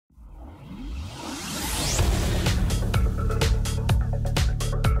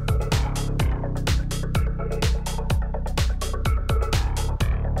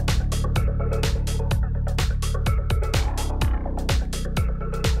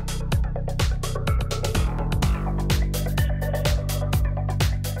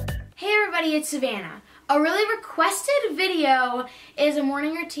everybody, it's Savannah. A really requested video is a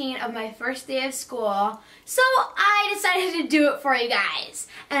morning routine of my first day of school, so I decided to do it for you guys.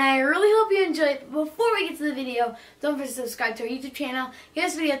 And I really hope you enjoy it. But before we get to the video, don't forget to subscribe to our YouTube channel. Give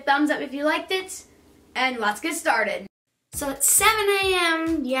this video a thumbs up if you liked it, and let's get started. So it's 7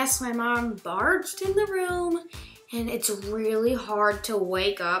 a.m. Yes, my mom barged in the room, and it's really hard to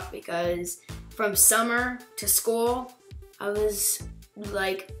wake up because from summer to school, I was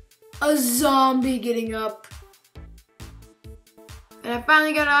like a zombie getting up. And I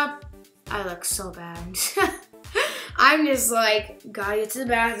finally got up. I look so bad. I'm just like, gotta get to the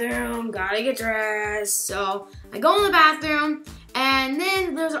bathroom, gotta get dressed. So I go in the bathroom, and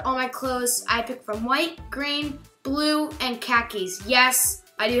then there's all my clothes. I pick from white, green, blue, and khakis. Yes,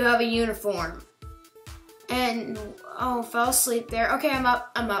 I do have a uniform. And, oh, fell asleep there. Okay, I'm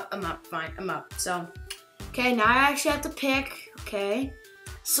up, fine, I'm up. So, okay, now I actually have to pick, okay.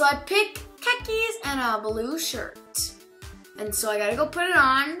 So I pick khakis and a blue shirt. And so I gotta go put it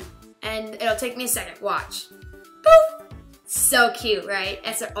on, and it'll take me a second. Watch. Poof! So cute, right?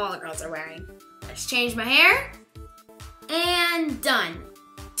 That's what all the girls are wearing. Let's change my hair, and done.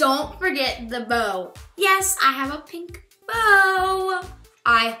 Don't forget the bow. Yes, I have a pink bow.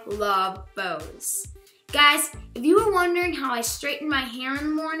 I love bows. Guys, if you were wondering how I straighten my hair in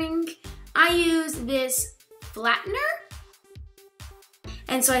the morning, I use this flattener.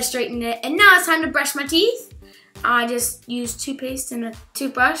 And so I straightened it, and now it's time to brush my teeth. I just use toothpaste and a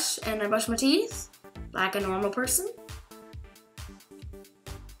toothbrush, and I brush my teeth like a normal person.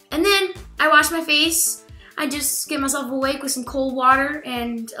 And then I wash my face. I just get myself awake with some cold water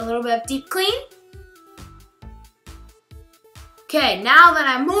and a little bit of deep clean. Okay, now that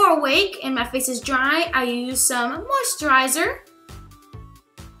I'm more awake and my face is dry, I use some moisturizer.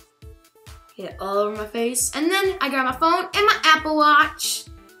 Get it all over my face. And then I grab my phone and my Apple Watch.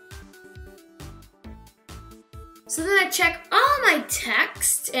 So then I check all my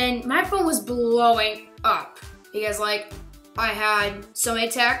texts, and my phone was blowing up because like I had so many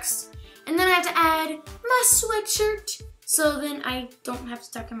texts. And then I have to add my sweatshirt, so then I don't have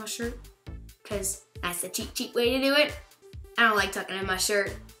to tuck in my shirt, because that's the cheap way to do it. I don't like tucking in my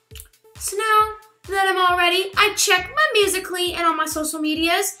shirt. So now that I'm all ready, I check my Musical.ly and all my social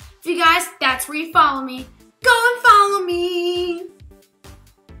medias. If you guys, that's where you follow me. Go and follow me.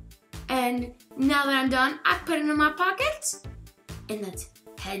 And now that I'm done, I put it in my pocket, and let's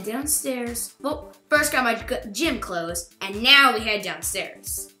head downstairs. Well, first got my gym clothes, and now we head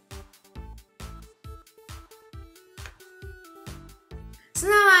downstairs. So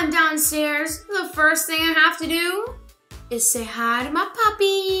now I'm downstairs. The first thing I have to do is say hi to my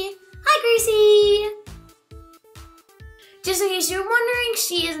puppy. Hi, Gracie. Just in case you're wondering,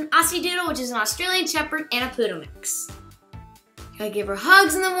 she is an Aussie Doodle, which is an Australian Shepherd and a Poodle mix. I give her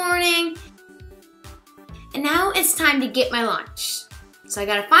hugs in the morning. And now it's time to get my lunch. So I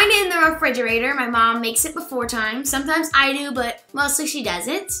gotta find it in the refrigerator. My mom makes it before time. Sometimes I do, but mostly she does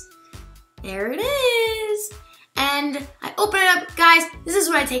it. There it is. And I open it up. Guys, this is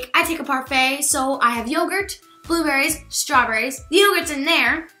what I take. I take a parfait. So I have yogurt, blueberries, strawberries. The yogurt's in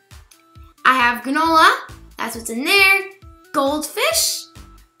there. I have granola. That's what's in there. Goldfish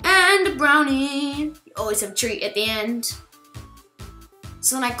and a brownie. You always have a treat at the end.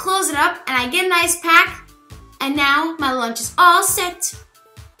 So then I close it up and I get a nice pack, and now my lunch is all set.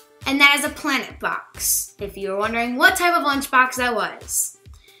 And that is a Planet box, if you were wondering what type of lunch box that was.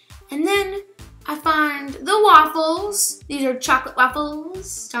 And then I find the waffles. These are chocolate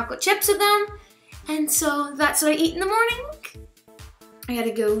waffles, chocolate chips with them. And so that's what I eat in the morning. I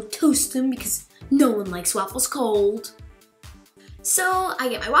gotta go toast them because no one likes waffles cold. So I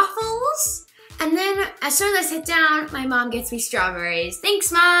get my waffles. And then, as soon as I sit down, my mom gets me strawberries.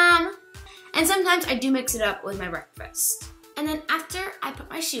 Thanks, Mom! And sometimes I do mix it up with my breakfast. And then after, I put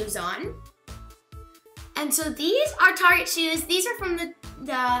my shoes on. And so these are Target shoes. These are from the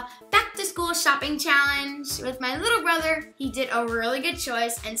Back to School Shopping Challenge with my little brother. He did a really good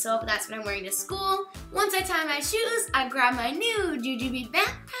choice, and so that's what I'm wearing to school. Once I tie my shoes, I grab my new Jujube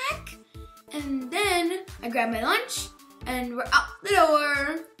backpack. And then I grab my lunch, and we're out the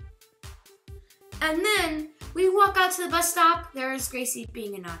door. And then we walk out to the bus stop. There's Gracie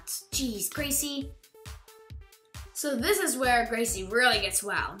being a nut. Jeez, Gracie. So this is where Gracie really gets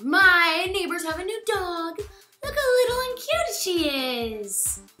wild. My neighbors have a new dog. Look how little and cute she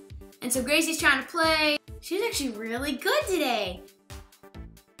is. And so Gracie's trying to play. She's actually really good today.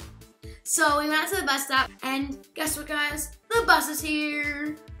 So we went out to the bus stop, and guess what, guys? The bus is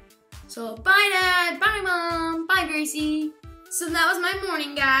here. So bye, Dad. Bye, Mom. Bye, Gracie. So that was my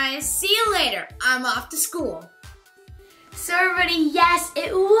morning, guys. See you later. I'm off to school. So everybody, yes,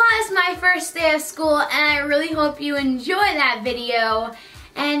 it was my first day of school, and I really hope you enjoy that video.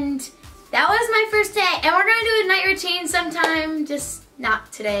 And that was my first day, and we're gonna do a night routine sometime, just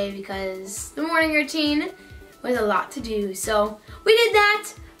not today because the morning routine was a lot to do. So we did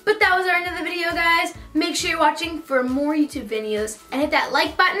that, but that was our end of the video, guys. Make sure you're watching for more YouTube videos and hit that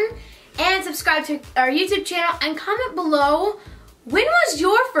like button and subscribe to our YouTube channel and comment below, when was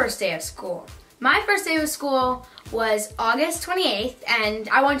your first day of school? My first day of school was August 28th, and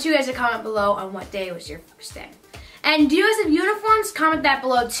I want you guys to comment below on what day was your first day. And do you guys have uniforms? Comment that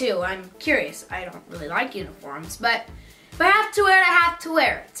below too. I'm curious. I don't really like uniforms, but if I have to wear it, I have to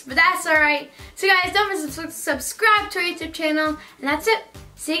wear it. But that's alright. So guys, don't forget to subscribe to our YouTube channel, and that's it.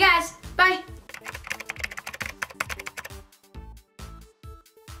 See you guys. Bye.